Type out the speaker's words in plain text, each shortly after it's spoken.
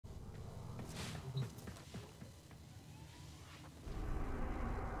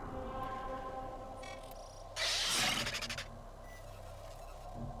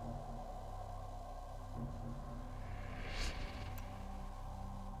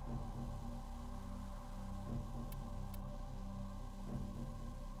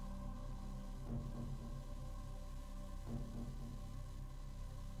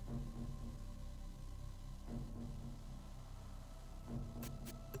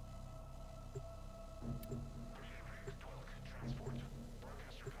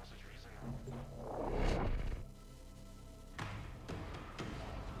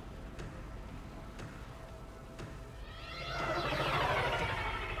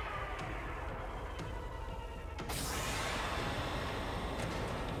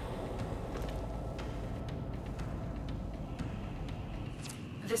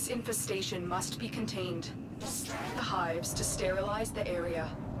This infestation must be contained. Destroy the hives to sterilize the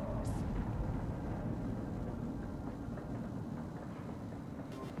area.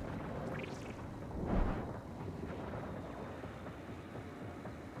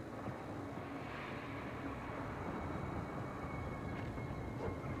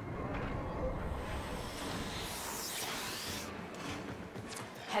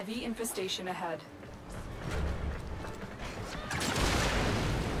 Heavy infestation ahead.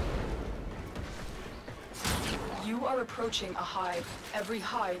 You are approaching a hive. Every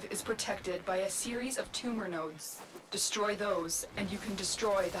hive is protected by a series of tumor nodes. Destroy those, and you can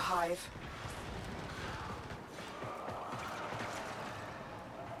destroy the hive.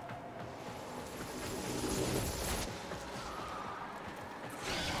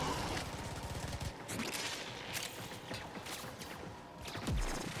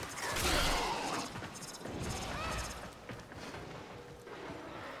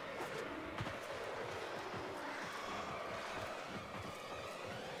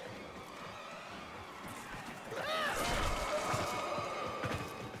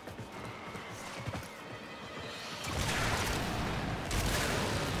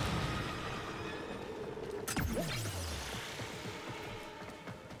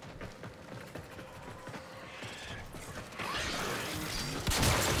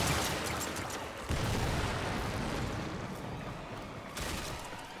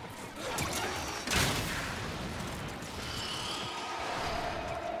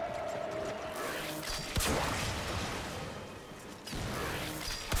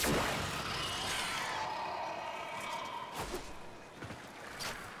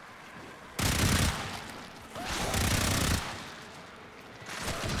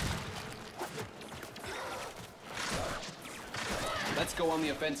 Let's go on the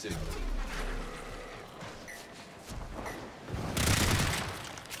offensive.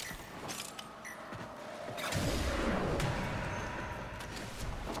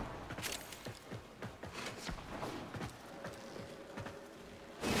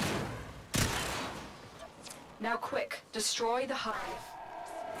 Now quick, destroy the hive.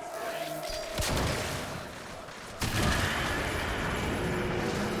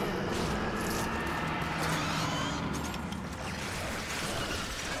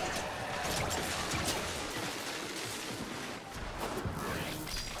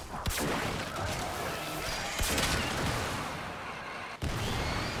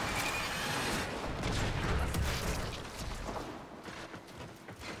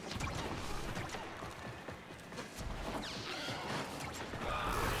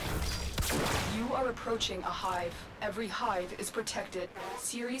 Approaching a hive. Every hive is protected by a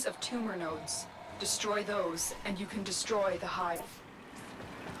series of tumor nodes. Destroy those, and you can destroy the hive.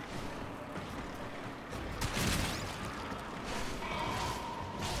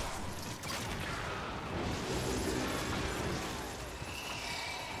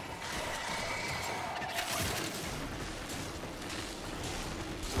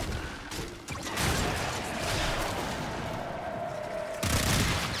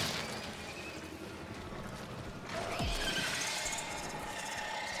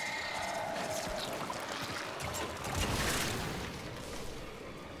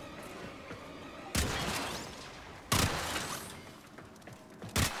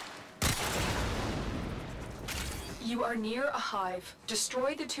 You are near a hive.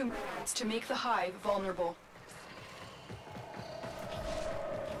 Destroy the tumor nodes to make the hive vulnerable.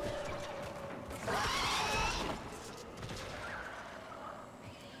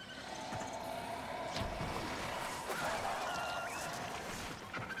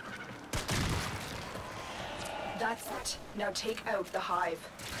 That's it. Now take out the hive.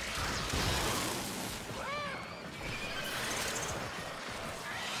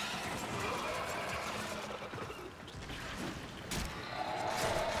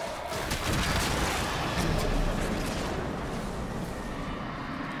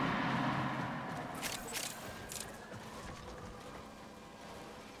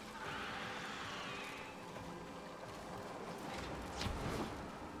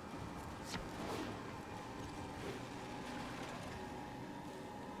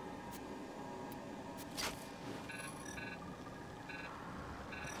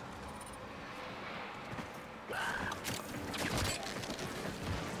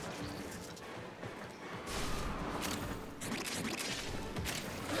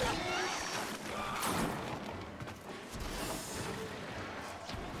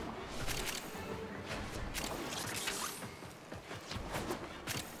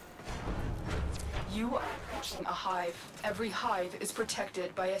 You are approaching a hive. Every hive is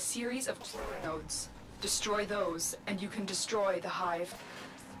protected by a series of tumor nodes. Destroy those, and you can destroy the hive.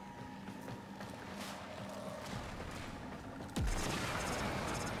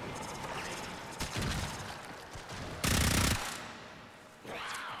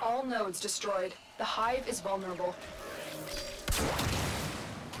 All nodes destroyed. The hive is vulnerable.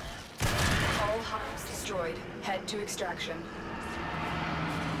 All hives destroyed. Head to extraction.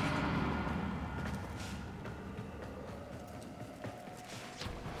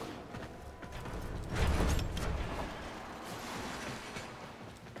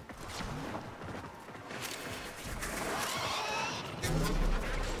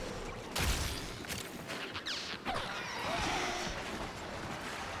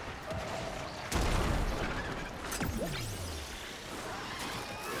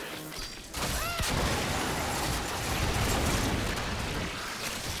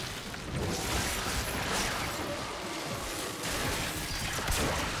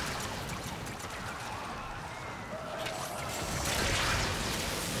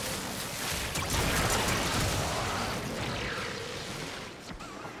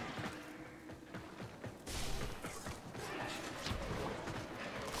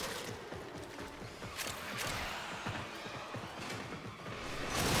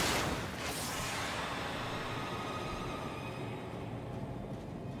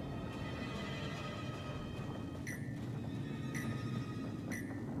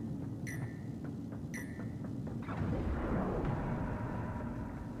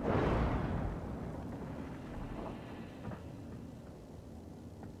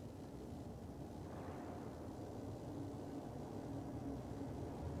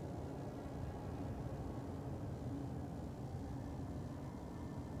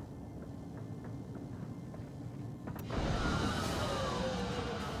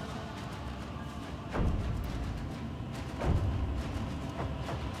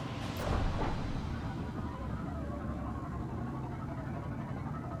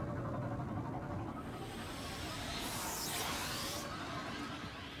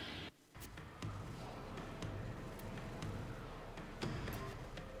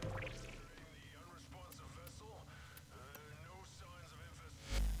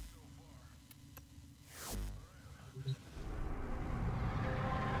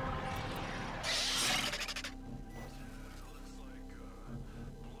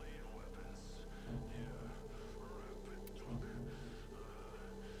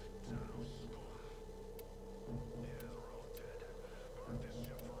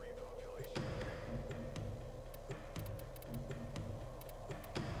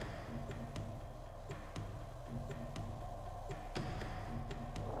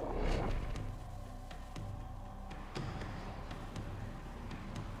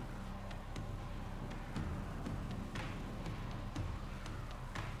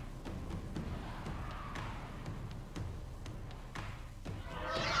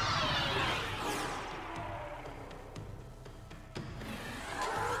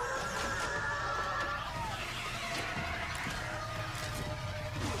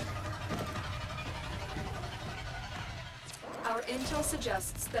 Our intel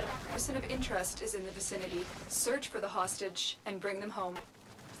suggests that a person of interest is in the vicinity. Search for the hostage and bring them home.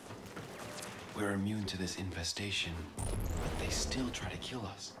 We're immune to this infestation, but they still try to kill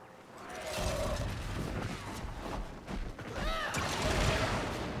us.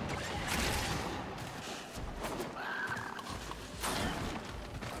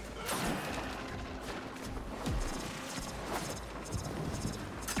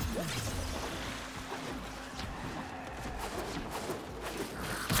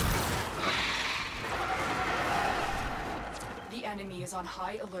 On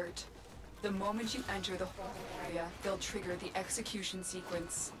high alert. The moment you enter the whole area, they'll trigger the execution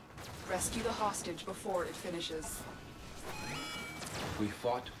sequence. Rescue the hostage before it finishes. We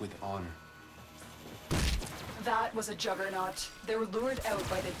fought with honor. That was a juggernaut. They were lured out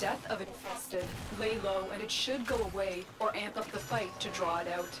by the death of an infested. Lay low and it should go away, or amp up the fight to draw it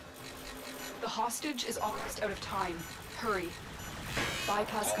out. The hostage is almost out of time. Hurry.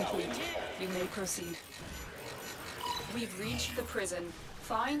 Bypass complete. You may proceed. We've reached the prison.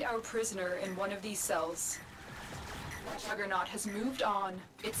 Find our prisoner in one of these cells. The juggernaut has moved on.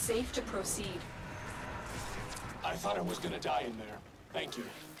 It's safe to proceed. I thought I was gonna die in there. Thank you.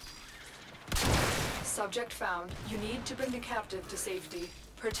 Subject found. You need to bring the captive to safety.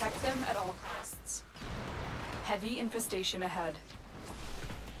 Protect them at all costs. Heavy infestation ahead.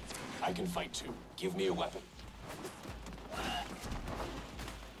 I can fight too. Give me a weapon.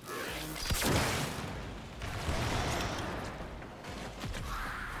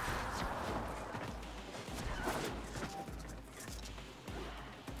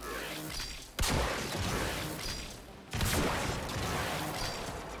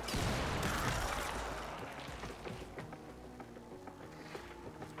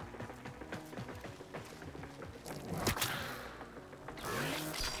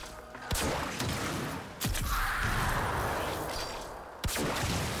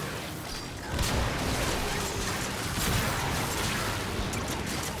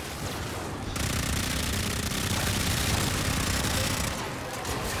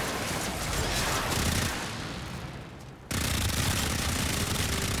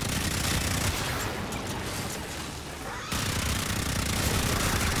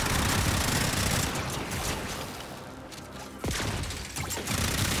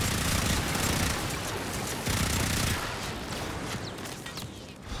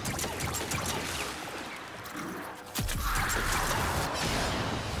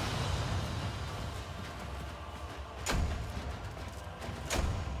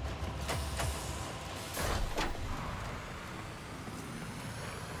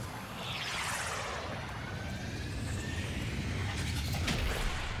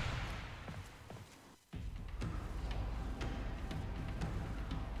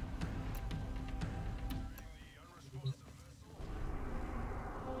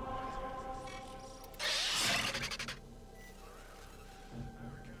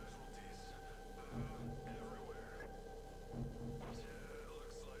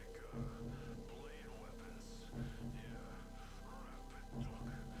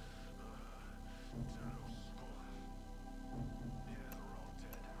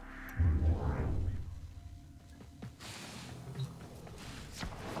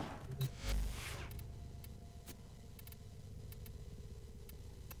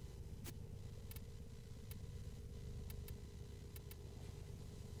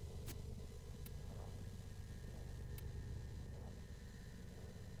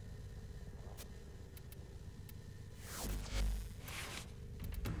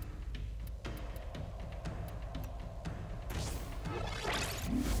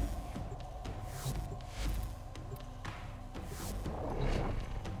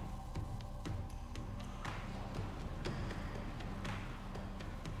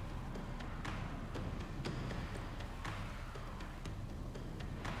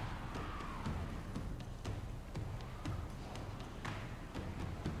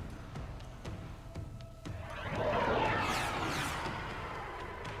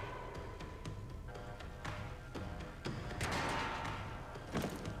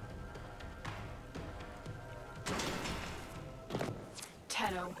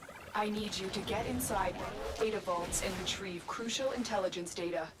 Tenno, I need you to get inside data vaults and retrieve crucial intelligence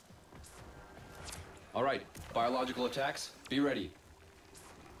data. All right, biological attacks, be ready.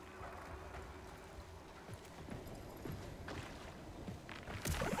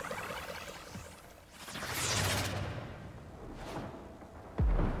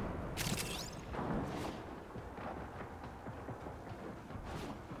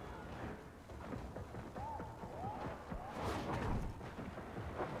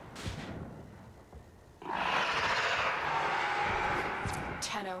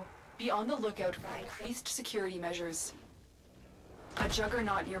 Tenno, be on the lookout for increased security measures. A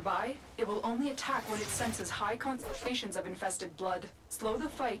juggernaut nearby, it will only attack when it senses high concentrations of infested blood. Slow the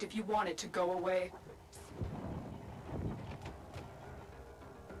fight if you want it to go away.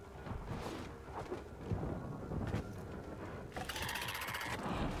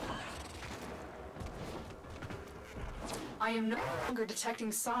 I am no longer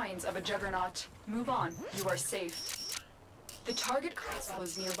detecting signs of a juggernaut. Move on, you are safe. The target console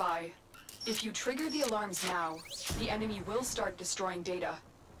is nearby. If you trigger the alarms now, the enemy will start destroying data.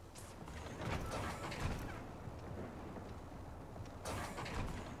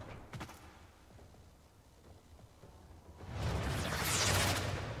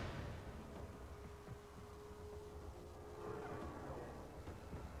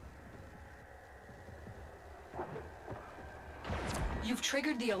 You've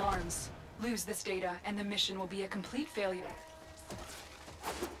triggered the alarms. Lose this data, and the mission will be a complete failure.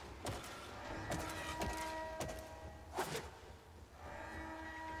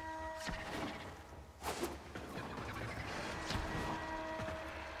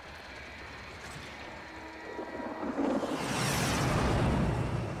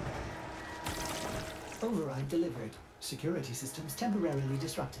 Override delivered. Security systems temporarily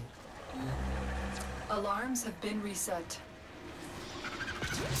disrupted. Alarms have been reset.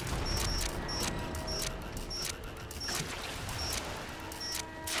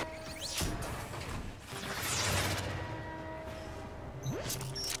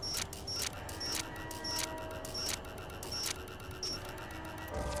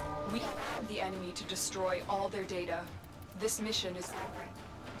 We have the enemy to destroy all their data. This mission is...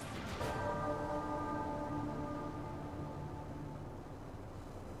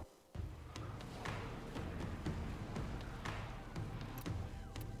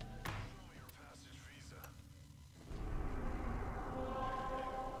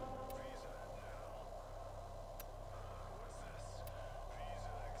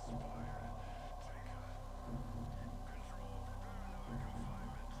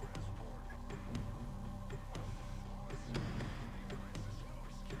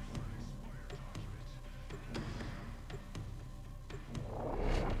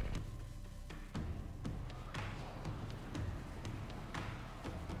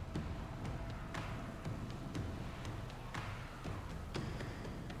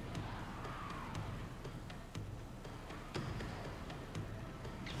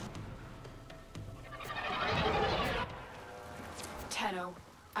 Tenno,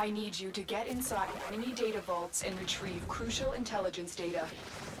 I need you to get inside enemy data vaults and retrieve crucial intelligence data.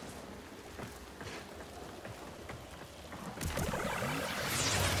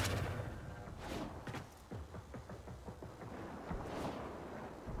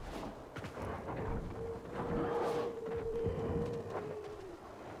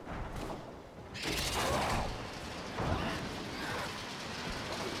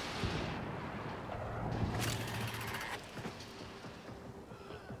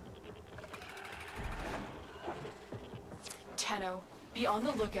 Tenno, be on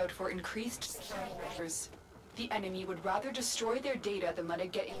the lookout for increased security measures. The enemy would rather destroy their data than let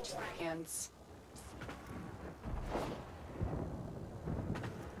it get into their hands.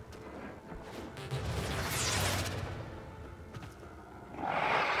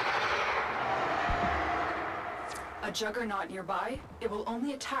 A juggernaut nearby, it will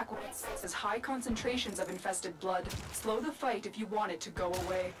only attack when it senses high concentrations of infested blood. Slow the fight if you want it to go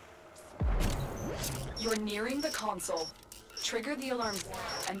away. You're nearing the console. Trigger the alarm,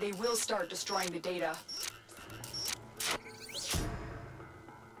 and they will start destroying the data.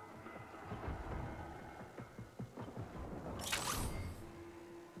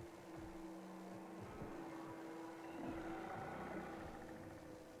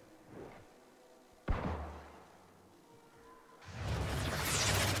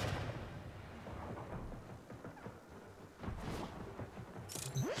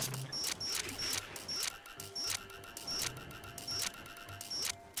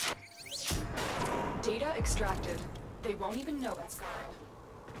 Data extracted. They won't even know it's gone.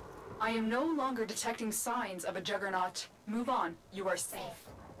 I am no longer detecting signs of a juggernaut. Move on. You are safe.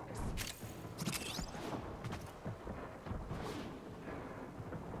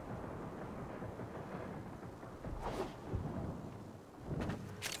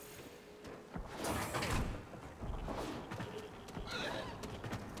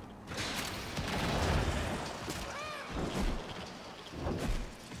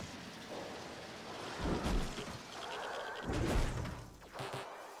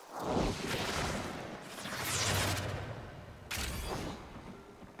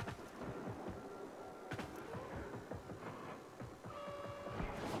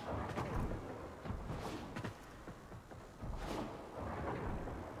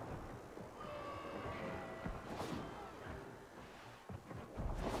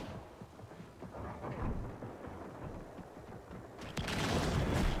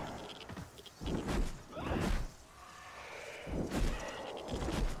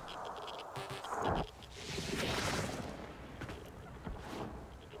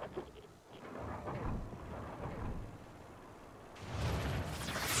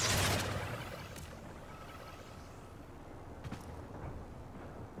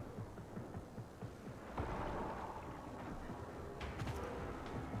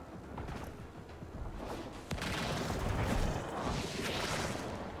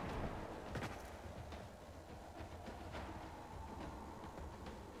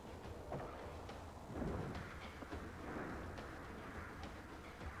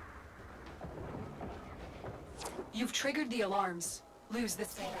 You've triggered the alarms. Lose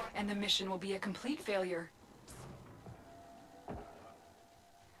this and the mission will be a complete failure.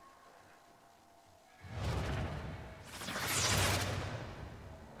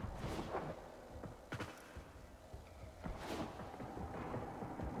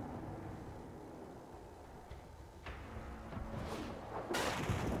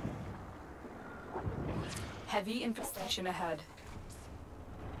 Heavy infestation ahead.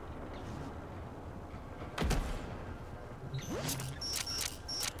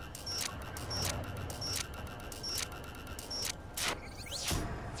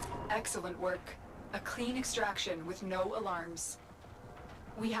 Excellent work. A clean extraction with no alarms.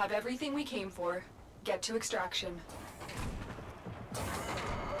 We have everything we came for. Get to extraction.